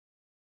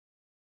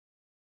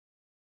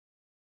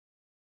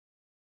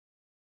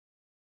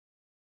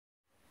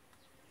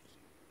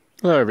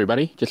Hello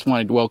everybody, just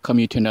wanted to welcome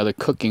you to another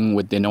Cooking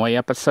with Denoy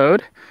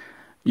episode,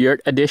 Yurt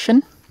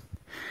edition.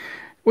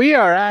 We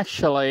are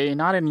actually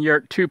not in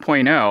Yurt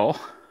 2.0,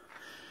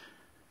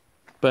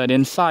 but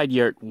inside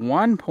Yurt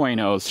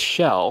 1.0's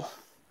shell,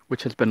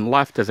 which has been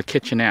left as a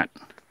kitchenette.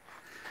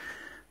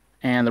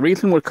 And the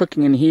reason we're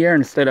cooking in here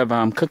instead of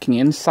cooking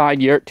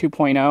inside Yurt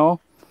 2.0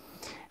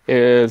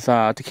 is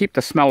to keep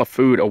the smell of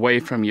food away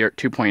from Yurt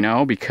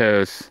 2.0,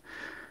 because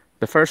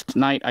the first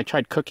night I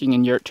tried cooking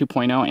in Yurt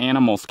 2.0,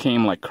 animals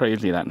came like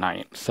crazy that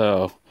night.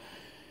 So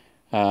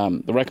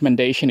the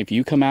recommendation if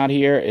you come out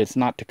here is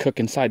not to cook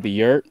inside the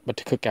yurt, but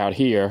to cook out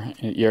here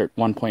at Yurt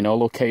 1.0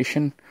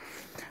 location.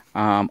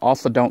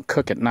 Also, don't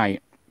cook at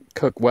night.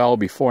 Cook well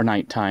before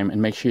nighttime,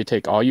 and make sure you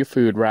take all your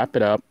food, wrap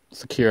it up,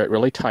 secure it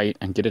really tight,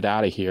 and get it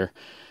out of here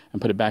and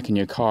put it back in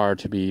your car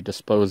to be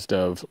disposed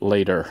of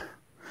later.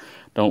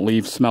 Don't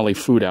leave smelly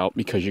food out,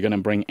 because you're going to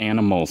bring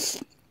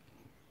animals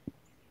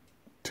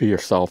to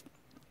yourself.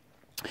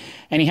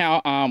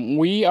 Anyhow,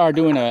 we are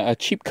doing a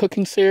cheap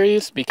cooking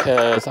series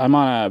because I'm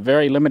on a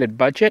very limited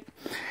budget,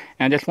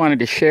 and I just wanted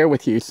to share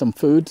with you some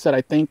foods that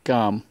I think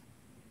are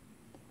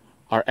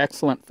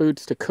excellent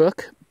foods to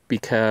cook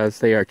because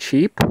they are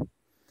cheap.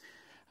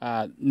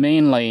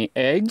 Mainly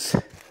eggs.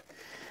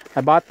 I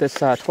bought this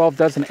 12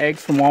 dozen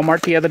eggs from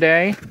Walmart the other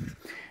day,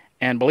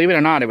 and believe it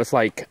or not, it was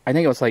like, I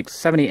think it was like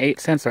 78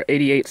 cents or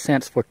 88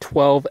 cents for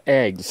 12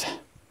 eggs.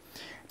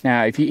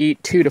 Now, if you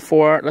eat 2 to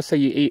 4, let's say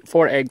you eat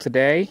 4 eggs a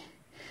day,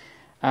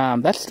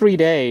 that's 3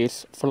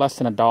 days for less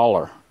than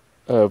 $1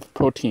 of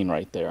protein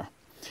right there.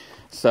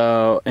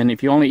 So, and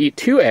if you only eat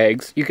 2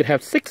 eggs, you could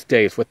have 6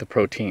 days with the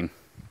protein.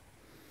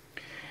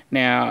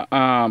 Now,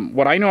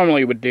 what I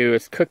normally would do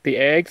is cook the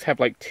eggs, have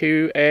like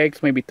 2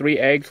 eggs, maybe 3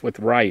 eggs with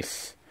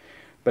rice.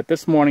 But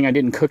this morning I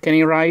didn't cook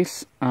any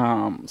rice,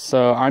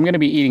 so I'm going to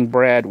be eating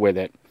bread with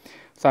it.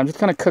 So I'm just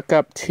going to cook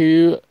up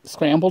 2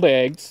 scrambled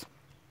eggs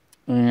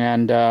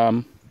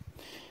and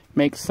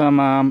make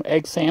some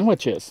egg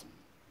sandwiches.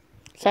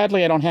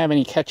 Sadly, I don't have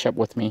any ketchup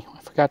with me. I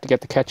forgot to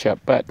get the ketchup,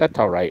 but that's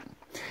all right.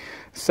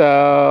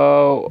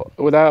 So,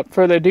 without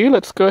further ado,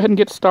 let's go ahead and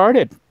get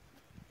started.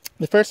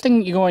 The first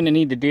thing you're going to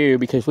need to do,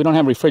 because we don't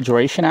have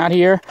refrigeration out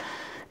here,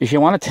 is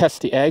you want to test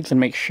the eggs and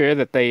make sure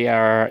that they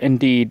are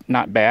indeed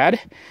not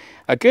bad.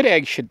 A good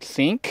egg should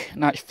sink,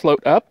 not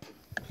float up.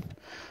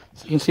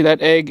 So you can see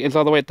that egg is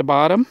all the way at the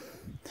bottom.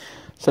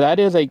 So that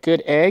is a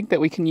good egg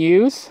that we can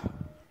use.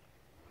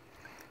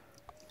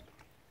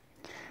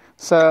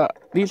 So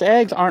these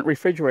eggs aren't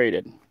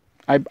refrigerated.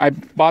 I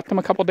bought them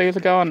a couple days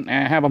ago and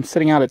I have them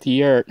sitting out at the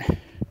yurt.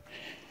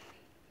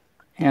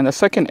 And the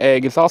second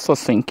egg is also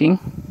sinking.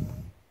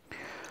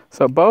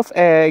 So both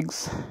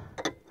eggs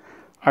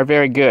are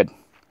very good.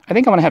 I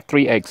think I'm going to have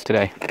 3 eggs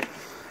today.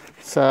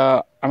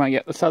 So I'm going to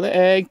get this other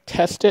egg,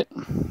 test it.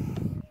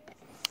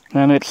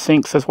 And it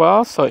sinks as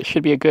well, so it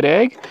should be a good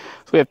egg.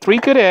 So we have 3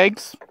 good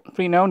eggs,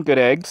 3 known good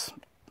eggs,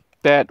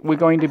 that we're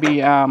going to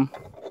be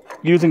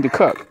using to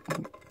cook.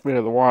 Rid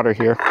of the water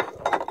here.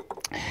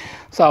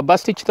 So I'll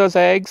bust each of those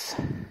eggs,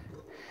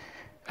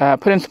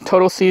 put in some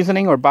total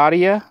seasoning or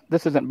Badia.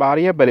 This isn't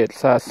Badia, but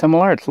it's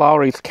similar. It's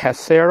Lawry's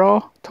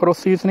Casero total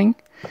seasoning,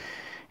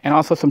 and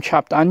also some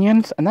chopped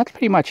onions, and that's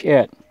pretty much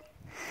it.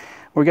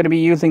 We're going to be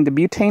using the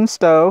butane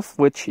stove,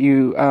 which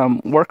you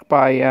work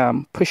by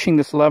pushing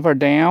this lever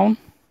down,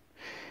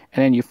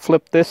 and then you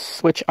flip this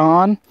switch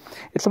on.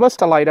 It's supposed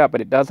to light up,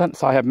 but it doesn't,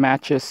 so I have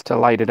matches to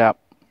light it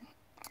up.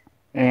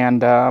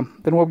 And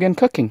then we'll begin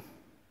cooking.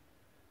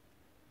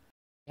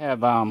 I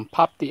have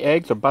popped the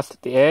eggs or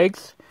busted the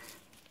eggs,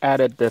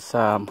 added this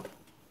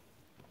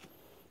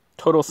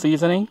total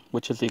seasoning,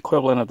 which is the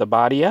equivalent of the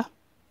Badia.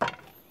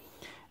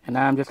 And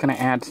now I'm just going to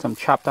add some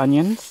chopped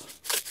onions.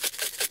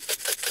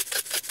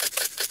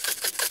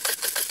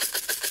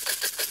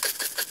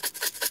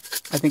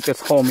 I think this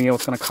whole meal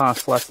is going to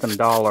cost less than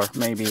 $1,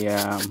 maybe,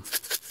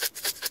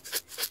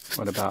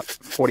 what about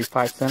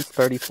 45 cents,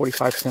 30,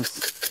 45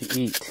 cents to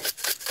eat.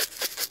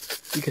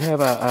 You could have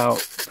a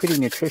pretty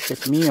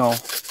nutritious meal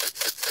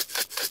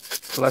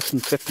for less than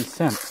 50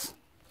 cents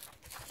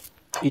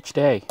each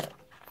day.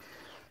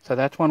 So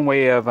that's one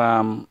way of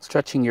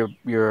stretching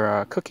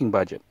your cooking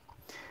budget.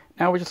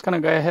 Now we're just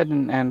going to go ahead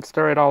and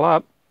stir it all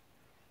up.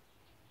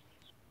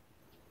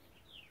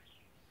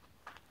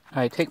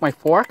 I take my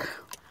fork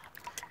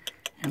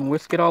and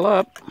whisk it all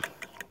up.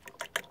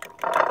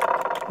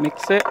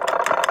 Mix it.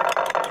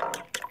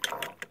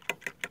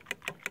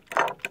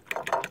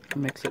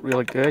 Mix it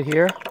really good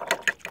here.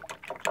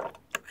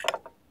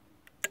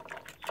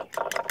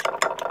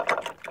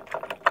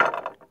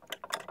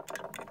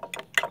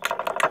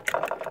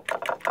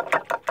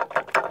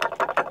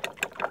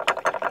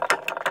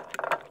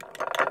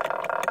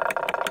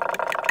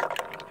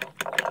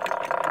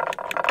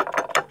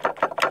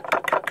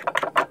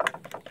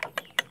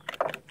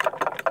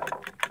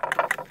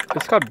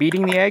 It's called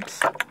beating the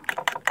eggs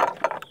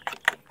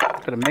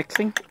instead of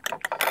mixing.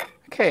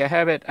 Okay, I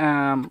have it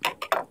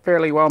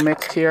fairly well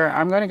mixed here.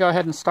 I'm going to go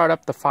ahead and start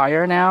up the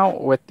fire now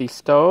with the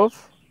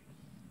stove.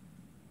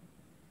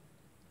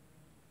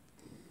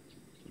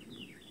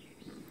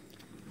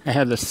 I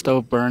have the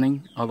stove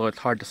burning, although it's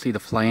hard to see the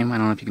flame. I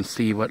don't know if you can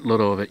see what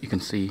little of it you can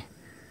see.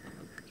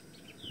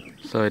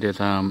 So it is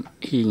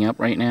heating up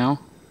right now.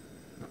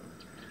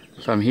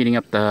 So I'm heating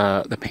up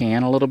the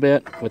pan a little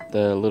bit with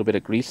the little bit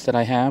of grease that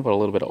I have, or a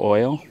little bit of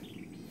oil.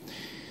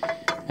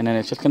 And then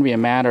it's just going to be a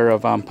matter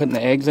of putting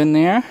the eggs in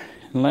there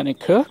and letting it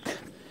cook.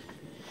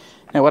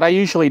 Now what I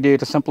usually do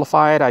to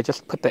simplify it, I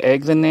just put the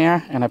eggs in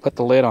there and I put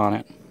the lid on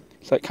it.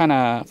 So it kind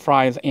of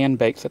fries and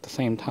bakes at the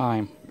same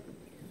time.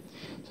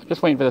 So I'm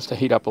just waiting for this to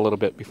heat up a little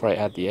bit before I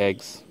add the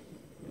eggs.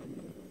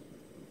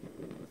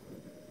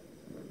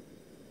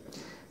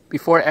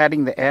 Before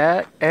adding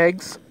the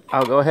eggs,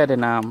 I'll go ahead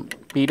and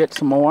beat it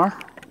some more.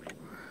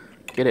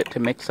 Get it to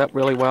mix up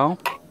really well.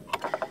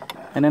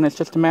 And then it's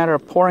just a matter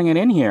of pouring it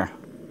in here.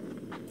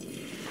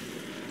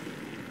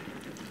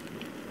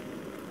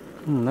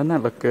 Doesn't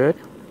that look good?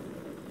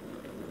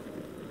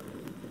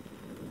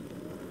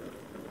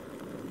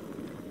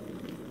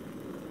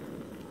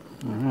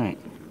 Alright.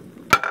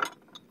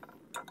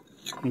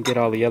 Let me get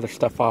all the other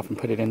stuff off and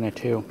put it in there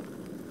too.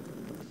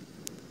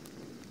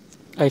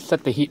 I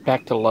set the heat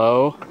back to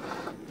low,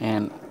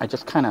 and I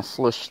just kind of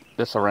slush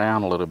this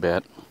around a little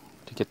bit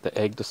to get the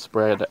egg to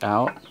spread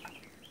out.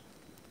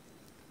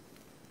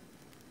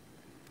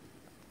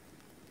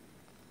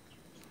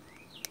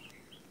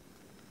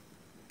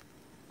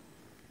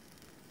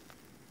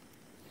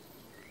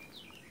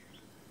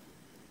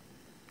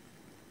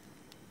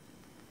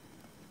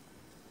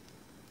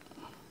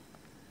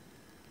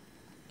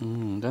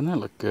 Doesn't that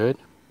look good?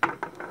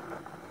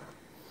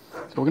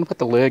 So we're going to put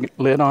the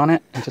lid on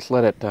it and just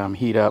let it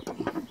heat up.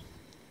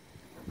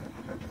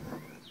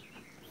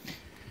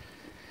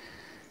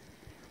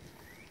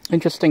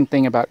 Interesting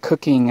thing about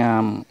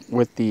cooking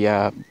with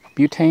the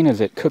butane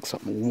is it cooks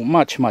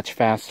much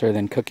faster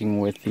than cooking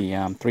with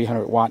the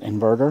 300 watt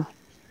inverter.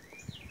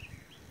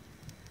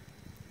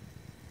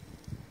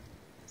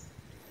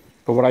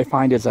 But what I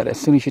find is that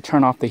as soon as you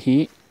turn off the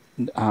heat,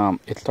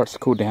 it starts to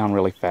cool down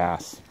really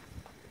fast.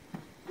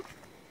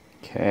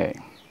 Okay.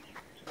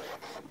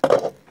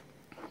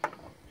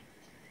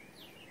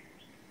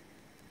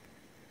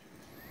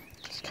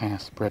 Just kind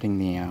of spreading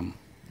the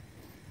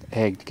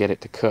egg to get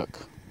it to cook.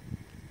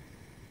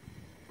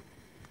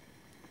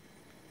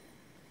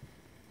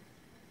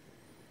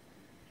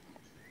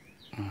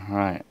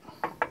 Alright.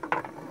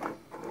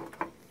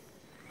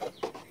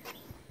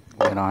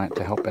 Lid on it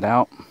to help it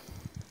out.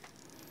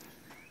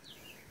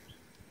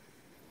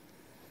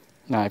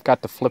 Now I've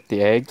got to flip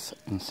the eggs,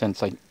 and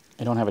since I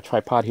don't have a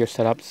tripod here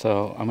set up,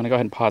 so I'm going to go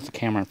ahead and pause the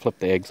camera and flip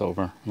the eggs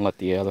over and let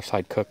the other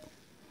side cook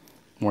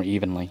more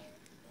evenly.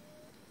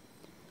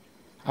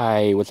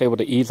 I was able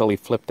to easily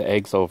flip the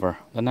eggs over.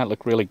 Doesn't that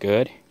look really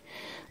good?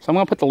 So I'm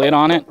going to put the lid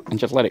on it and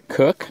just let it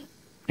cook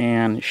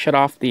and shut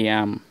off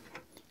the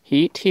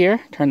heat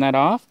here. Turn that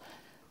off.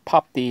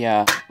 Pop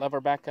the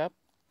lever back up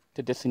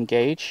to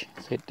disengage.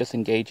 So it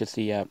disengages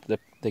the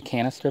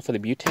canister for the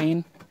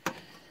butane.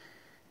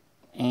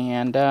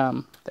 And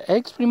the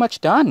egg's pretty much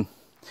done.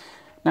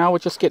 Now we'll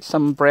just get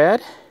some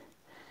bread,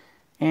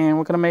 and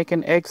we're going to make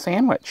an egg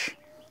sandwich.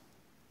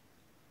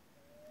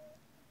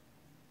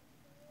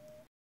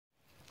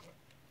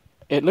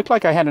 It looked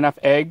like I had enough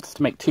eggs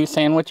to make 2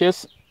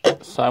 sandwiches,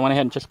 so I went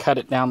ahead and just cut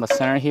it down the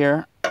center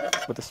here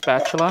with a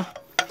spatula.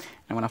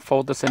 I'm going to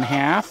fold this in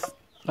half.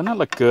 Doesn't that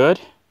look good?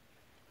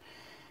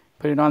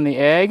 Put it on the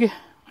egg,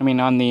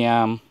 on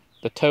the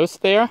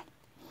toast there.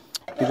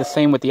 Do the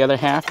same with the other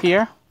half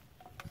here.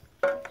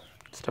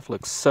 Stuff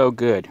looks so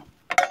good.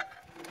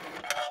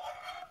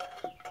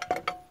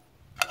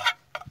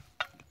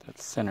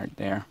 Centered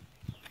there.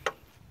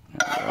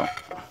 There we go.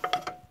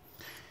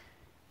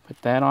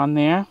 Put that on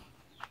there.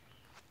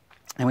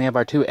 And we have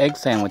our 2 egg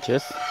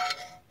sandwiches.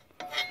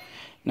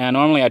 Now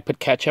normally I'd put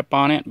ketchup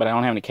on it, but I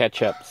don't have any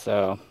ketchup,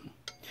 so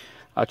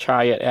I'll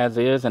try it as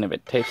is, and if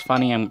it tastes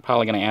funny, I'm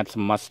probably going to add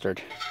some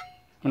mustard.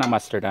 Well, not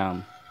mustard,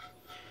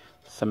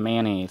 some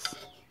mayonnaise.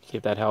 See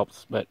if that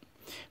helps, but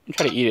I'm going to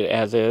try to eat it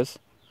as is.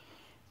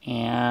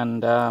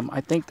 And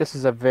I think this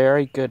is a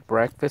very good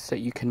breakfast that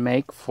you can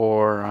make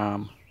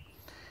for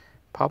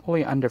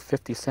probably under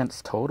 50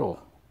 cents total.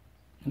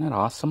 Isn't that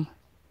awesome?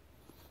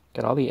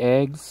 Got all the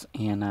eggs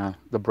and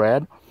the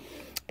bread.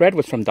 Bread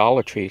was from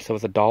Dollar Tree, so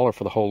it was $1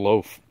 for the whole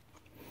loaf.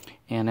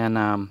 And then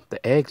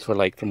the eggs were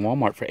like from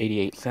Walmart for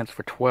 88 cents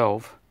for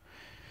 12.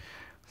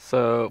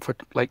 So for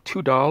like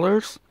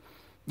 $2,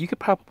 you could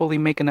probably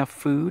make enough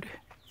food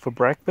for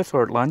breakfast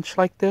or lunch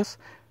like this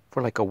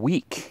for like a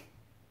week.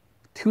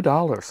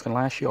 $2 can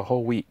last you a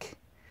whole week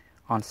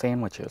on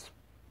sandwiches.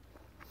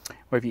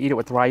 Or if you eat it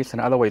with rice and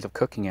other ways of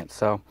cooking it.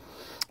 So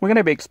we're going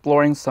to be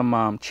exploring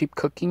some cheap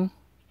cooking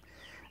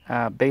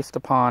based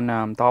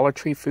upon Dollar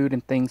Tree food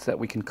and things that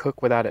we can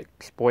cook without it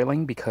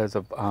spoiling, because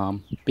of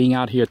being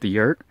out here at the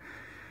yurt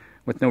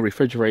with no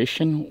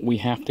refrigeration. We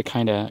have to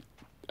kind of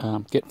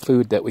get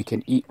food that we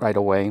can eat right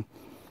away.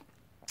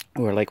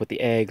 Or like with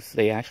the eggs,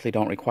 they actually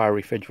don't require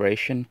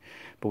refrigeration,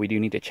 but we do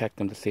need to check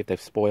them to see if they've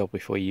spoiled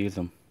before you use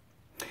them.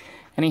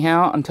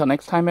 Anyhow, until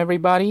next time,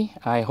 everybody,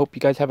 I hope you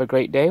guys have a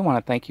great day. I want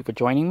to thank you for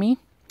joining me.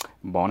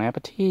 Bon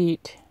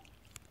appetit.